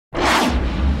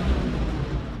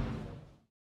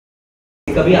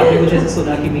कभी आपने कुछ ऐसे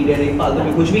सुना कि मीडिया ने फालतू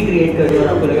में कुछ भी क्रिएट कर दिया और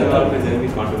आपको लगा आपने जरूर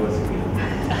कंट्रोवर्सी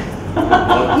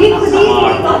ये खुद ही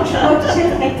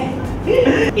कंट्रोवर्शियल है।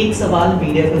 एक सवाल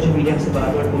मीडिया को जो मीडिया से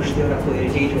बार-बार पूछते हैं और आपको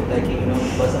इरिटेट होता है कि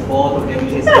बस अब बहुत हो गया,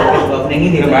 मुझे इस बात का जवाब नहीं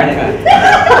दे रहा है।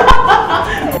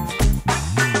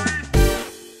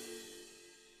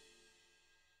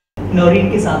 नौरीन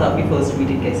के साथ आपकी फर्स्ट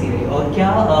मीटिंग कैसी रही और क्या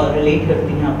रिलेट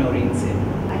करती हैं आप नौरीन से?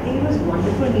 I think it was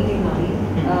wonderful meeting Nori.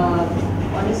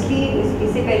 Honestly,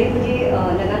 इससे पहले मुझे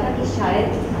लगा था कि शायद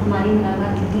हमारी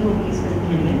मुलाकात नहीं होगी इस फिल्म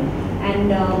के लिए, and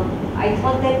I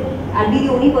thought that I'll be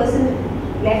the only person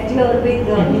left here with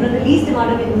the least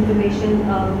amount of information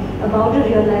about a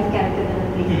real life character that I'm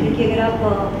playing. क्योंकि अगर आप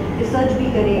रिसर्च भी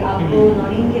करें आपको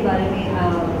नौरीन के बारे में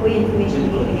कोई इन्फॉर्मेशन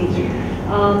नहीं मिलेगी.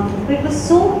 But it was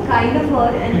so kind of her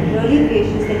and really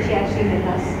gracious that she actually met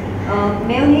us.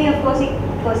 मैं उन्हें of course एक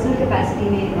पर्सनल कैपेसिटी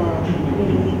में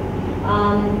मिली थी.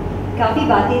 काफ़ी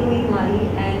बातें हुई हमारी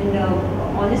एंड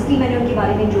ऑनेस्टली मैंने उनके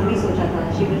बारे में जो भी सोचा था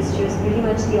she was pretty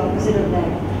much the opposite of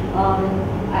that.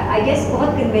 I guess बहुत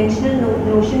कन्वेंशनल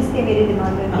नोशंस थे मेरे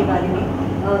दिमाग में उनके बारे में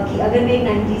कि अगर मैं एक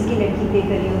 90s की लड़की प्ले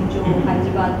कर रही हूँ जो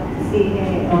हैदराबाद से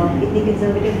है इतनी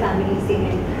कंजर्वेटिव फैमिली से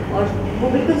है और वो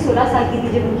बिल्कुल 16 साल की थी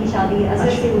जब उनकी शादी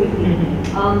अजहर से हुई थी.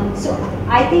 So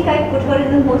I think I put her in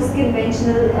the most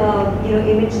conventional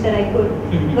image that I could.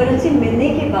 But उनसे मिलने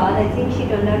के बाद I think she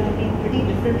turned out to be pretty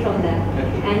different from that.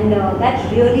 And that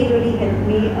really helped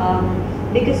me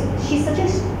because she's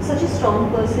such a strong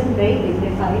person, very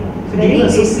dignified. So do you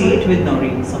associate with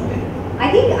Noreen somewhere? I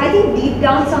think deep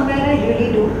down somewhere I really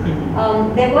do.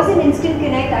 There was an instant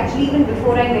connect actually even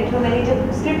before I met her. मैंने जब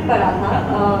script पढ़ा था,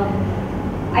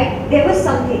 there was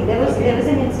something. There was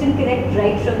an instant connect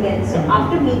right from then. So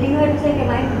after meeting her, it was like, am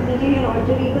I meeting an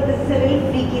alter ego? This is a little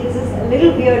freaky. This is a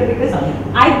little weird because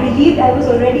I believed I was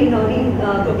already Noreen,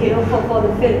 for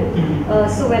the film.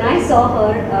 So when I saw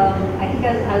her, I think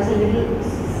I was a little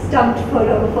stumped for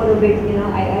a bit.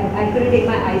 I couldn't take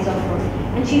my eyes off her.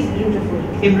 And she's beautiful.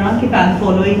 Imran की fan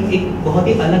following एक बहुत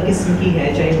ही अलग किस्म की है.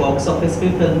 चाहे box office पे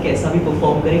film कैसा भी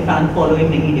परफॉर्म करे, फैन फॉलोइंग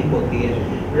नहीं डिप होती है,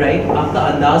 राइट? आपका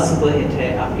अंदाज सुपर हिट है,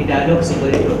 आपके डायलॉग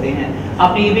सुपर हिट होते हैं.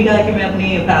 आपने ये भी कहा कि मैं अपने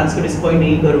फैंस को डिसअपॉइंट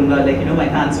नहीं करूंगा, लेकिन my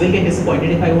fans will get disappointed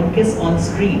if I won't किस ऑन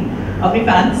स्क्रीन. अपने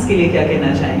फैंस के लिए क्या कहना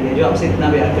चाहेंगे जो आपसे इतना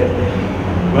प्यार करते हैं?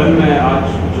 वेल मैं आज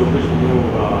जो कुछ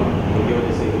उनकी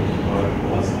वजह से और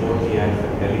बहुत सपोर्ट किया है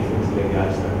पहली फिल्म से लेकर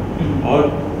आज तक. और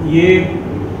ये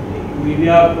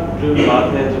मीडिया जो बात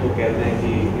है जो वो कहते हैं कि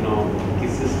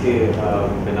किस के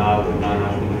बिना इमरान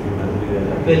हाशमी की फिल्म नहीं रह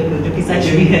जाती, बिल्कुल, जो कि सच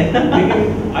भी है. लेकिन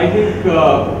आई थिंक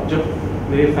जब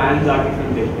मेरे फैंस आके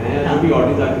फिल्म देखते हैं, जो भी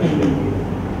ऑडियंस आके फिल्म देखती है,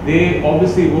 दे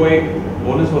ऑब्वियसली वो एक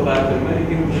बोनस होता है फिल्म में,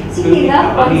 लेकिन फिल्म की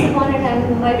कहानी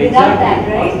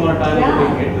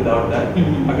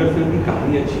अगर फिल्म की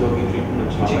कहानी अच्छी होगी, ट्रीटमेंट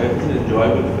अच्छा होगा, इट्स एन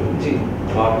एंजॉयबल फिल्म जी,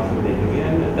 आप फिल्म देखेंगे.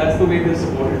 And that's the way they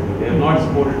supported me. They have not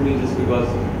supported me just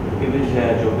because image है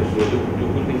जो कुछ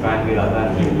भी फैन के लाता है.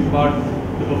 It's about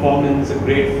the performance, a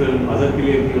great film. Azhar के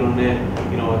लिए भी उन्होंने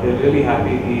दे रियली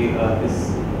हैप्पी कि इस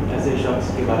ऐसे शख्स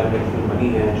के बारे में फिल्म बनी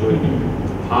है जो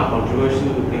हाँ कंट्रोवर्शियल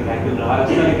एक एंगल रहा है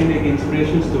उसका, लेकिन एक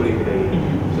इंस्पिरेशनल स्टोरी भी रही है.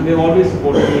 सो they always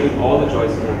supported me in all the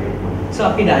choices I made. सो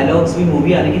आपके डायलॉग्स भी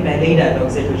मूवी आने के पहले ही डायलॉग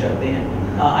सेट हो जाते हैं.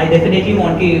 आई डेफिनेटली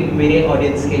वांट कि मेरे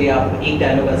ऑडियंस के लिए आप एक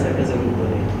डायलॉग असर का जरूर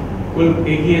बोलें. कुल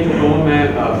एक ही है जो दोनों में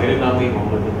मेरे नाम भी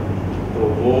मोहम्मद है, तो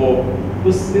वो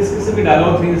उस इस किस्म के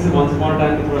डायलॉग्स नहीं, जैसे वंस अपॉन अ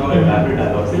टाइम के थोड़ा और एलैबोरेट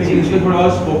डायलॉग्स है, लेकिन इसमें थोड़ा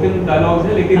और स्पोकन डायलॉग्स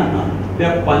है, लेकिन they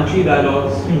are Panchi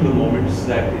dialogues to the moments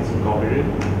that is incorporated.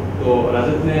 तो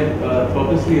रजत ने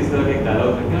पर्पसली इस तरह के एक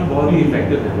डायलॉग रखे हैं, बहुत ही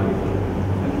इफेक्टिव है हमारी film.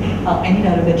 Any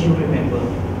dialogue that you remember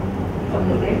from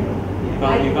the film?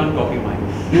 You can't copy mine.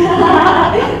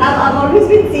 I've always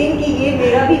been saying कि ये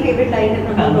मेरा भी फेवरेट लाइन है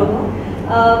from the promo.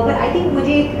 But I think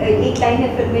मुझे एक लाइन है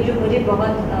फिल्म में जो मुझे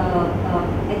बहुत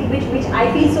I think which I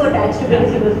feel so attached to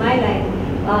because it was my line.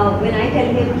 When I tell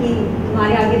him कि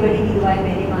तुम्हारे आगे बढ़ने की दुआएं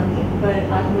मैंने मांगी पर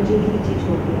आज मुझे ही पीछे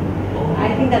छोड़ दिया.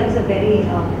 I think that was a very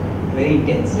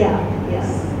intense. Yeah.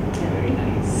 Very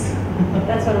nice.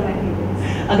 That's one of my favorites.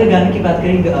 अगर गाने की बात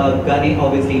करें, गाने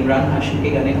ऑब्वियसली इमरान हाशमी के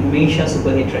गाने हमेशा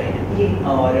सुपर हिट रहे हैं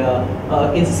और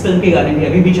इस फिल्म के गाने भी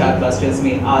अभी भी चार्टबस्टर्स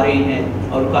में आ रहे हैं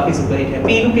और काफ़ी सुपर हिट है.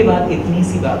 पीलू के बाद इतनी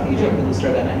सी बात थी जो आपका दूसरा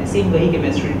गाना है, सेम वही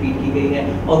केमिस्ट्री रिपीट की गई है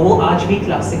और वो आज भी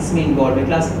क्लासिक्स में इन्वॉल्व है.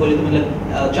 क्लासिक बोले तो मतलब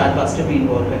चार्टबस्टर में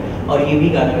इन्वॉल्व है और ये भी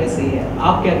गाना वैसे ही है.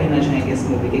 आप क्या कहना चाहेंगे इस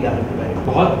मूवी के गानों के बारे में?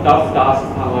 बहुत टफ टास्क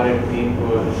था हमारे टीम को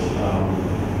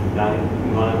गाने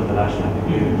को तलाशना,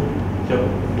 क्योंकि जब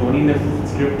टोनी ने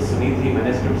स्क्रिप्ट सुनी थी,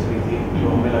 मैंने स्क्रिप्ट सुनी थी, तो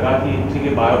हमें लगा कि ठीक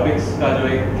है बायोपिक्स का जो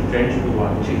एक ट्रेंड शुरू हुआ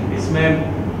इसमें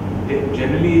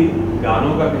जनरली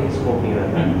गानों का कहीं स्कोप नहीं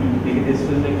रहता, लेकिन इस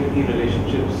फिल्म में क्योंकि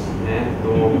रिलेशनशिप्स हैं तो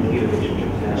उनकी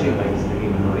रिलेशनशिप्स हैं भाई जिंदगी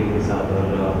मनोरी के साथ और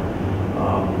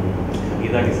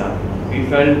गीता के साथ, वी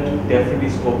फेल्ट डेफिनेटली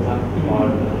स्कोप था। और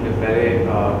हमने पहले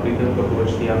प्रीतम को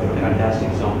अप्रोच किया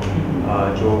फैंटास्टिक सॉन्ग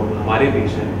जो हमारे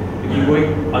बीच है, क्योंकि वो एक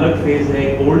अलग फेज है,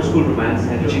 एक ओल्ड स्कूल रोमांस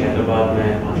है जो हैदराबाद में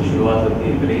शुरुआत होती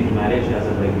है, अरेंज मैरिज है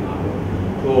अजहर भाई की वहाँ पे।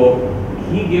 तो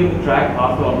he gave the track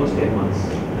after almost 10 months,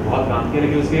 बहुत काम किया,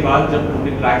 लेकिन उसके बाद जब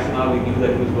हमने ट्रैक सुना we knew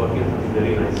that he was working something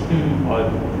very nice. और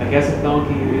मैं कह सकता हूँ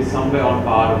कि is somewhere on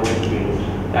par with me,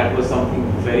 that was something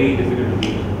very difficult to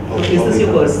beat. Is this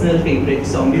your personal favorite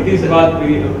song? It is बात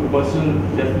मेरी personal,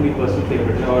 definitely personal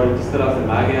favourite है। और जिस तरह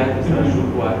फिल्माया गया है, जिस तरह शूट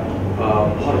हुआ है,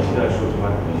 बहुत अच्छी तरह शूट हुआ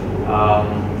है,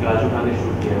 राजू खान ने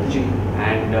शूट किया जी।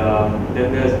 एंड देन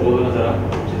देयर इज बोलो नजरा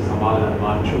व्हिच इज हमाल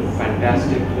अरमान,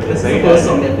 fantastic,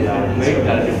 very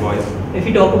talented voice. If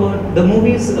you talk about the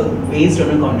movie is based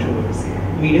on a controversy,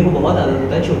 media को बहुत आदत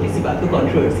होता है छोटी सी बात को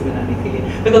कंट्रोवर्सी बनाने के लिए।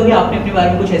 तो कभी आपने अपने बारे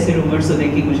में कुछ ऐसे रूमर्स सुने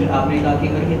कि कुछ आपने कहा कि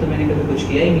अरे ये तो मैंने कभी कुछ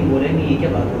किया ही नहीं, बोला ही नहीं, ये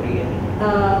क्या बात हो रही है?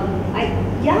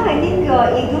 आई थिंक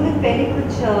एक दो दिन पहले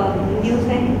कुछ न्यूज़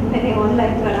मैंने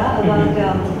ऑनलाइन पढ़ा about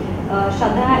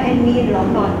Shraddha and me in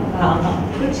lockdown,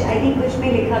 कुछ आई थिंक कुछ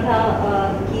में लिखा था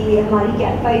कि हमारी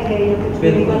कैट फाइट है या कुछ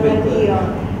में लिखा था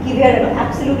कि we are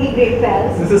absolutely great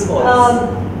pals. This is false.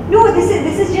 No, this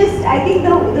is just I think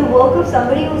the work of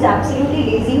somebody who's absolutely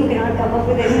lazy, who cannot come up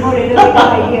with any more innovative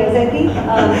ideas. I think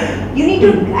you need to.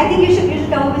 I think you should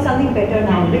come up with something better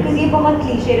now because ये बहुत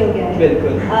cliched हो गया है.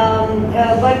 बिल्कुल.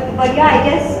 But yeah, I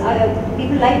guess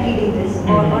people like reading this,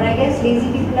 or I guess lazy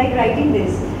people like writing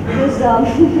this because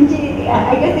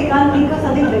I guess they can't think of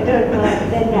something better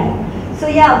than that. So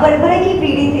yeah, but I keep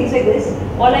reading things like this.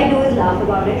 All I do is laugh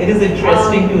about it. It is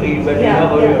interesting to read, but yeah,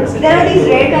 about yours. There are these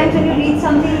rare times when you read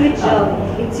something which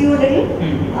hits you a little.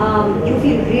 You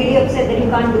feel really upset that you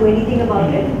can't do anything about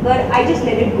it. But I just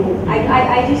let it go.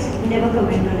 I just never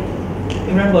comment on it.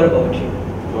 Imran, what about you?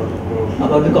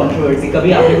 About the controversy. कभी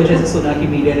आपने कुछ ऐसे सुना कि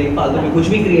media ने फालतू में कुछ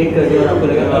भी क्रिएट कर दिया और आपको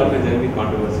लगा आपने जनरली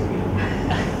कंट्रोवर्सी किया?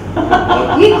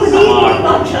 ये खुद ही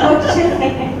controversial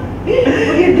है.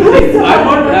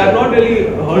 I've not really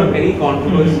heard of any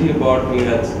controversy about me.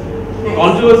 That's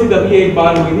controversy तभी एक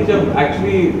बार हुई थी जब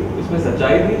actually उसमें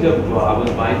सच्चाई थी, जब I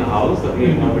was buying a house तभी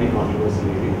एक बहुत बड़ी controversy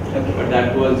हुई थी, but that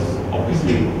was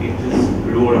obviously it just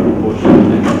blew out of proportion.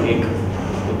 एक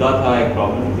मुद्दा था, एक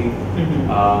problem थी,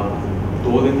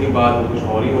 2 दिन के बाद कुछ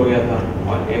और ही हो गया था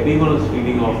और everyone was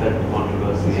feeding off that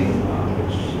controversy,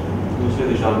 which दूसरे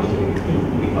दिशा में चली गई।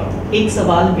 एक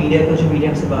सवाल मीडिया का जो मीडिया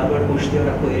हमसे बार-बार पूछते हैं और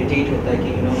आपको इरिटेट होता है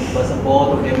कि बस अब बहुत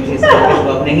हो गया, मुझे इसका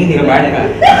जवाब नहीं देना है।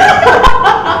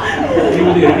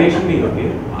 मुझे इरिटेशन नहीं होती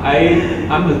है,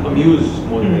 I'm amused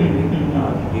more than anything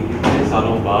कि इतने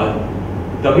सालों बाद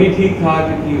तभी ठीक था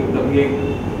क्योंकि तभी एक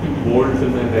बोल्ड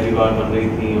फिल्म पहली बार बन रही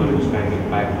थी और उसका एक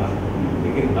इम्पैक्ट था,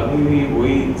 लेकिन अभी भी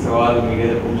वही सवाल मीडिया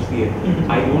जब पूछती है,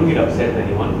 I don't get upset at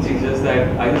anyone. It's just that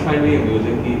I just find very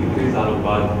amusing कि इतने सालों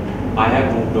बाद I have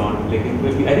moved on, लेकिन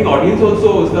I think audience also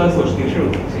उस तरह सोचती है,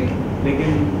 लेकिन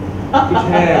कुछ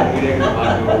है मीडिया के दिमाग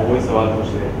में वही सवाल पूछ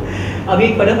रहे हैं। अभी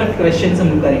एक फटाफट क्वेश्चन हम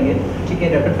लोग करेंगे, ठीक है,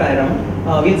 rapid fire round.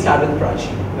 We'll start with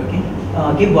Prachi. Okay,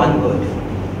 give one word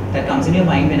that comes in your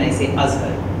mind when I say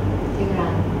Azhar.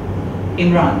 Emraan.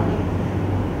 Emraan.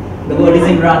 The word is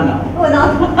Emraan now. Oh no.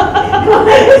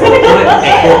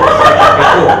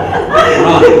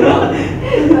 Emraan.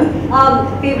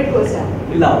 Favorite co-star.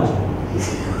 Loud.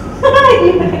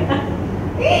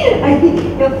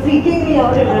 You're freaking me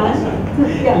out, Emraan.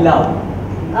 Yeah. Loud.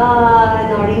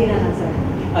 Not even an answer.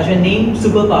 अच्छा, name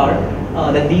superpower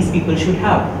that these people should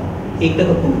have. Ekta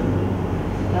Kapoor.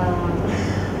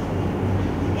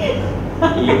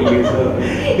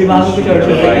 दिमाग में कुछ और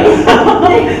चल रहा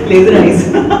है। Laser eyes.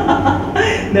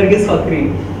 Nargis Fakhri.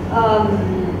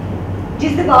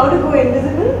 Just the power to go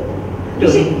invisible.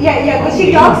 Because she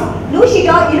talks. No, she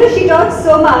talks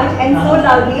so much and so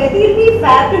loudly. I think it'd be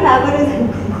fab to have her as a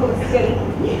ghost.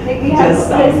 Like we have Just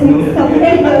presence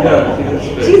somewhere.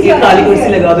 She's ये काली कुर्सी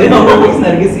लगा दो यहाँ पर इस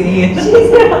नरगिस यही है।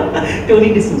 Tony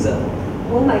D'Souza.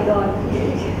 Oh my God.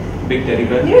 Big teddy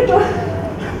bear. You know,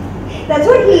 that's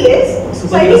what he is.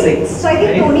 So I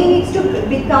think Tony needs to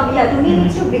become. Yeah, Tony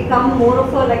needs to become more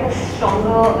of a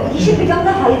stronger. He should become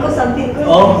the Hulk or something.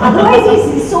 Because otherwise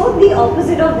he's so the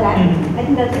opposite of that. I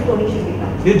think that's what Tony should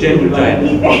become. He's a gentle giant.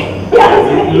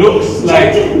 It looks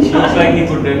like he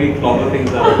could really clobber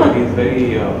things up, but he's very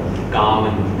calm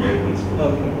and very peaceful.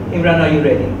 Okay. Imran, are you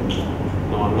ready?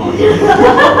 No, I'm not.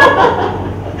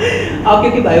 आप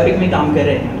क्योंकि biopic में काम कर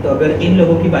रहे हैं, तो अगर इन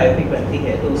लोगों की बायोपिक बनती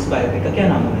है तो उस बायोपिक का क्या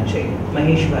नाम होना चाहिए?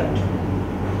 महेश भट्ट,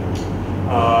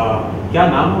 क्या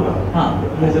नाम होगा? हाँ,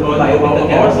 बायोपिक का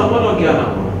क्या? और someone और क्या नाम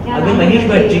होगा? अगर महेश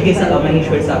भट्ट जी के साथ, महेश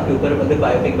भट्ट साहब के ऊपर अगर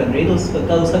बायोपिक बन रही है तो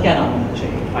उसका क्या नाम होना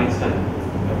चाहिए? Einstein.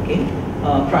 Okay,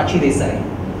 Prachi Desai.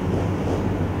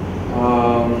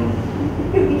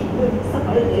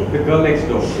 The girl next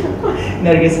door.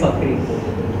 Nargis Fakhri.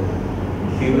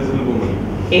 The invisible woman.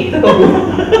 एक तो कबूल।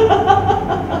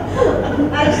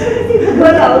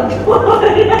 Girl outdoor.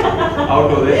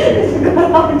 Outdoor there.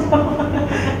 Girl outdoor.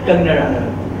 Kangana Ranaut.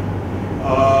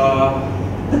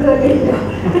 Girl indoor.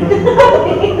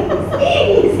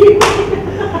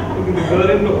 The girl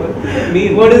indoor. Me.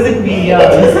 What does it mean? Yeah.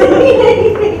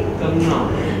 Kanna.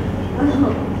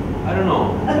 I don't know.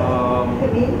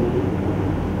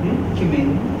 Kimin.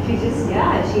 She just,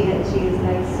 yeah, she is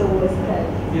like so versatile.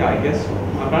 Yeah, I guess so.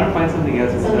 I'm trying to find something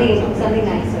else. Something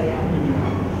nicer, yeah.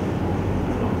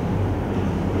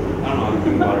 I don't know. I'll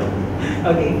think about it.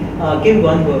 Okay, give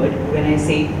one word when I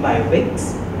say biopics.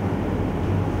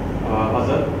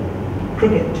 Azhar.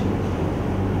 Cricket.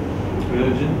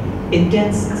 Religion.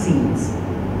 Intense scenes.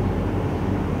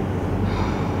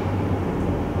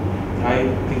 I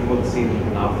think about the scene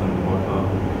enough and what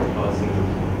a scene.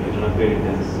 It's not very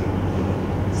intense scene.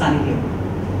 Sunny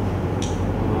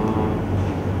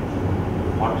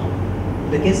What?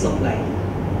 The Kiss of Life.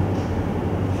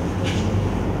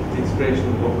 The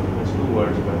inspirational book. It's 2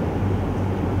 words, but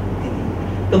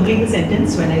Complete the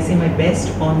sentence when I say my best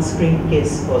on-screen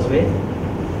kiss was with.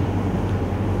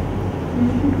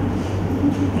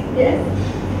 Yes.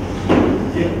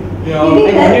 yeah. I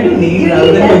wanted to name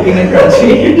rather than looking at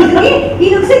Prachi. He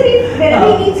looks at me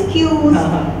whenever he needs cues,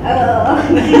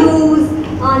 clues,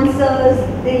 answers,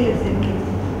 then he looks at me.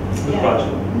 With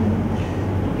Prachi.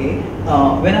 Okay.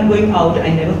 When I'm going out, I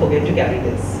never forget to carry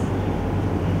this.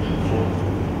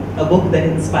 A book that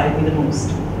inspired me the most.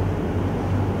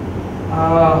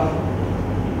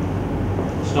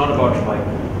 It's not about a bike.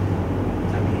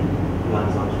 Okay.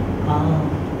 Lance Armstrong.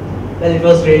 Well, it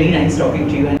was really nice talking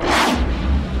to you. And